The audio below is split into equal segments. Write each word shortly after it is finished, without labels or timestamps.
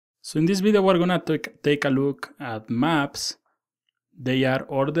So in this video, we're gonna take a look at maps. They are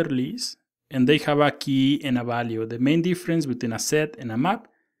ordered lists and they have a key and a value. The main difference between a set and a map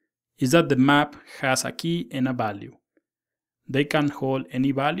is that the map has a key and a value. They can hold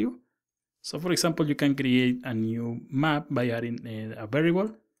any value. So for example, you can create a new map by adding a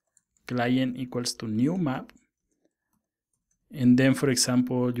variable, client equals to new map. And then for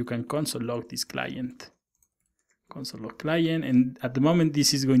example, you can console log this client. Console log client, and at the moment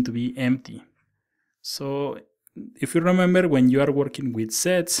this is going to be empty. So if you remember, when you are working with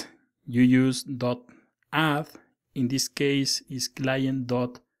sets, you use .add. In this case is client.set,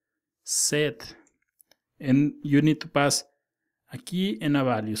 and you need to pass a key and a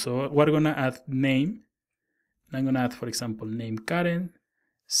value. So we're gonna add name, and I'm gonna add, for example, name Karen.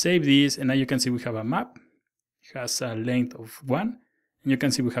 Save this, and now you can see we have a map. It has a length of 1, and you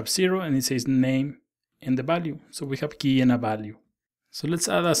can see we have 0, and it says name and the value. So we have key and a value. So let's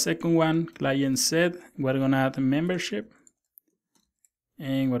add a second one, client set. We're gonna add a membership,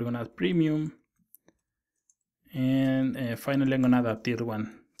 and we're gonna add premium, and finally I'm gonna add a third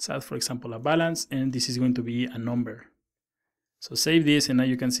one. Let's add, for example, a balance, and this is going to be a number. So save this, and now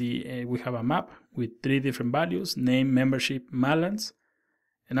you can see we have a map with 3 different values: name, membership, balance,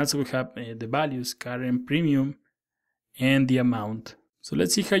 and also we have the values, current, premium, and the amount. So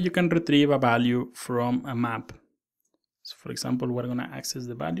let's see how you can retrieve a value from a map. So for example, we're gonna access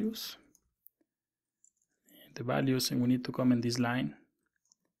the values, and we need to comment this line.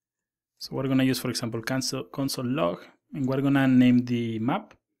 So we're gonna use, for example, console log, and we're gonna name the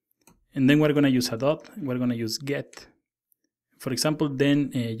map, and then we're gonna use a dot, and we're gonna use get. For example,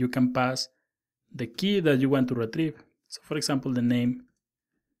 then you can pass the key that you want to retrieve. So for example, the name,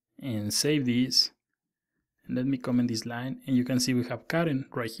 and save this. And let me comment this line, and you can see we have Karen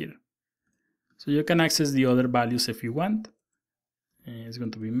right here. So you can access the other values if you want. It's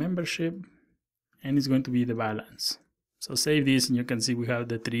going to be membership, and it's going to be the balance. So save this, and you can see we have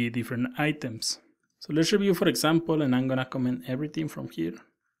the 3 different items. So let's review, for example, and I'm gonna comment everything from here.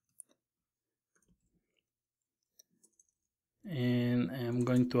 And I'm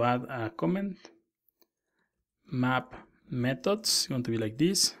going to add a comment. Map methods, it's going to be like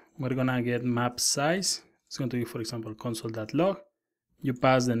this. We're gonna get map size. It's going to be, for example, console.log. You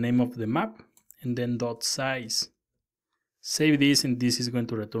pass the name of the map and then .size. Save this, and this is going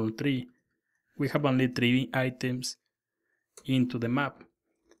to return 3. We have only 3 items into the map.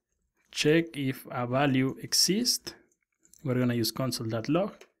 Check if a value exists. We're going to use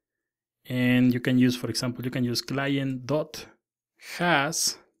console.log. And you can use, for example, you can use client.has.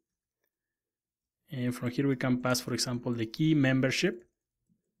 And from here we can pass, for example, the key membership.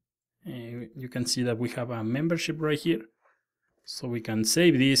 You can see that we have a membership right here. So we can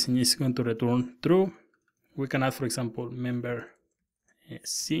save this, and it's going to return true. We can add, for example, member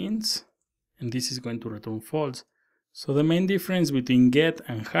since, and this is going to return false. So the main difference between get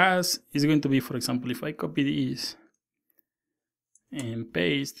and has is going to be, for example, if I copy this and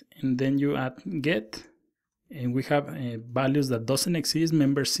paste, and then you add get, and we have values that doesn't exist,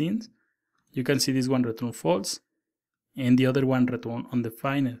 member since, you can see this one return false, and the other one return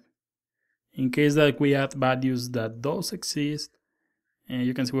undefined. In case that we add values that does exist,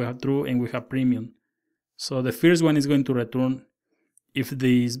 you can see we have true and we have premium. So the first one is going to return if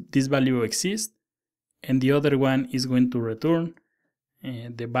this value exists, and the other one is going to return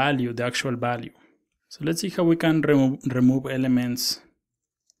the value, the actual value. So let's see how we can remove elements.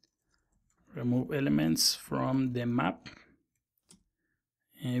 Remove elements from the map.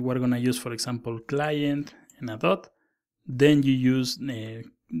 We're gonna use, for example, client and a dot. Then you use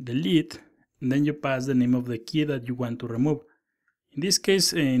delete. And then you pass the name of the key that you want to remove. In this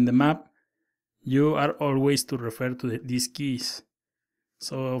case, in the map, you are always to refer to these keys.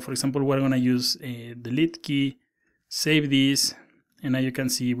 So for example, we're gonna use a delete key, save this, and now you can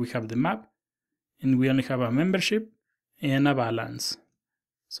see we have the map, and we only have a membership and a balance.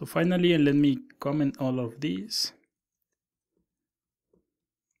 So finally, let me comment all of these.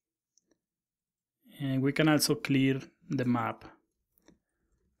 And we can also clear the map.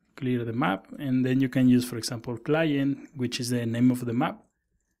 Clear the map, and then you can use, for example, client, which is the name of the map,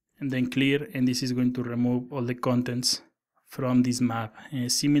 and then clear, and this is going to remove all the contents from this map.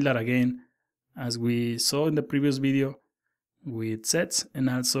 Similar again as we saw in the previous video with sets, and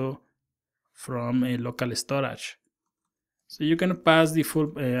also from a local storage. So you can pass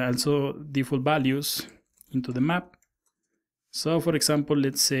default values into the map. So for example,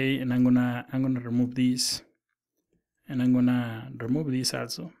 let's say, and I'm gonna remove this, and I'm gonna remove this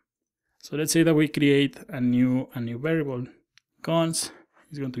also. So let's say that we create a new variable, cons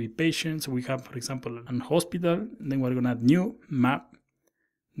is going to be patient. So we have, for example, an hospital, and then we're gonna add new map.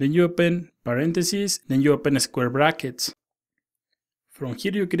 Then you open parentheses, then you open square brackets. From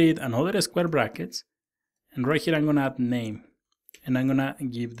here you create another square brackets, and right here I'm gonna add name, and I'm gonna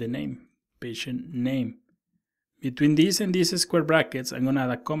give the name, patient name. Between this and these square brackets, I'm gonna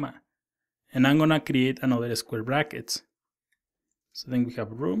add a comma, and I'm gonna create another square brackets. So then we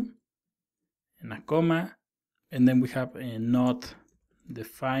have room, and a comma, and then we have a not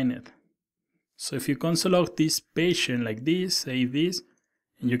defined. So if you console log this patient like this, save this,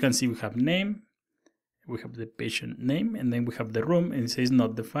 and you can see we have name, we have the patient name, and then we have the room, and it says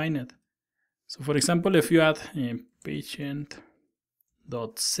not defined. So for example, if you add patient.set,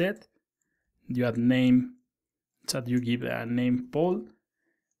 you add name, so you give a name Paul,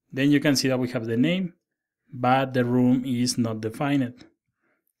 then you can see that we have the name, but the room is not defined.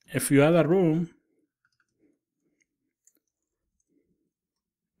 If you add a room,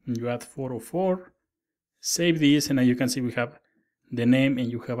 you add 404, save this, and now you can see we have the name and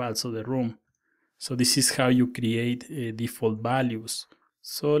you have also the room. So this is how you create default values.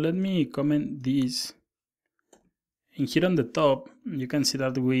 So let me comment this. And here on the top, you can see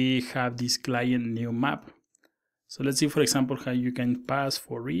that we have this client new map. So let's see, for example, how you can pass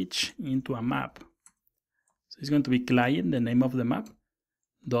for each into a map. So it's going to be client, the name of the map,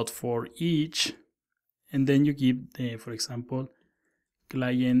 dot for each, and then you give, for example,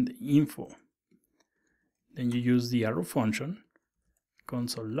 client info. Then you use the arrow function,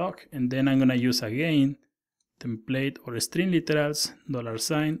 console log, and then I'm gonna use again template or string literals,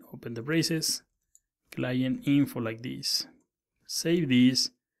 $, open the braces, client info like this. Save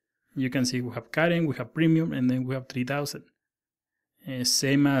this. You can see we have Karen, we have premium, and then we have 3000.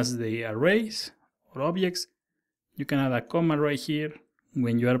 Same as the arrays or objects. You can add a comma right here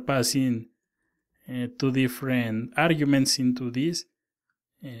when you are passing two different arguments into this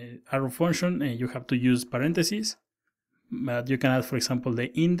arrow function. You have to use parentheses, but you can add, for example, the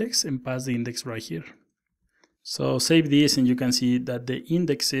index and pass the index right here. So save this, and you can see that the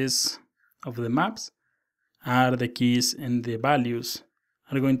indexes of the maps are the keys, and the values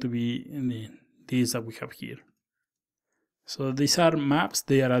are going to be in these that we have here. So these are maps.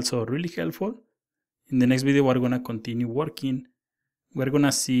 They are also really helpful. In the next video, we're going to continue working. We're going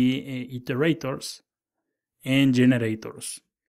to see iterators and generators.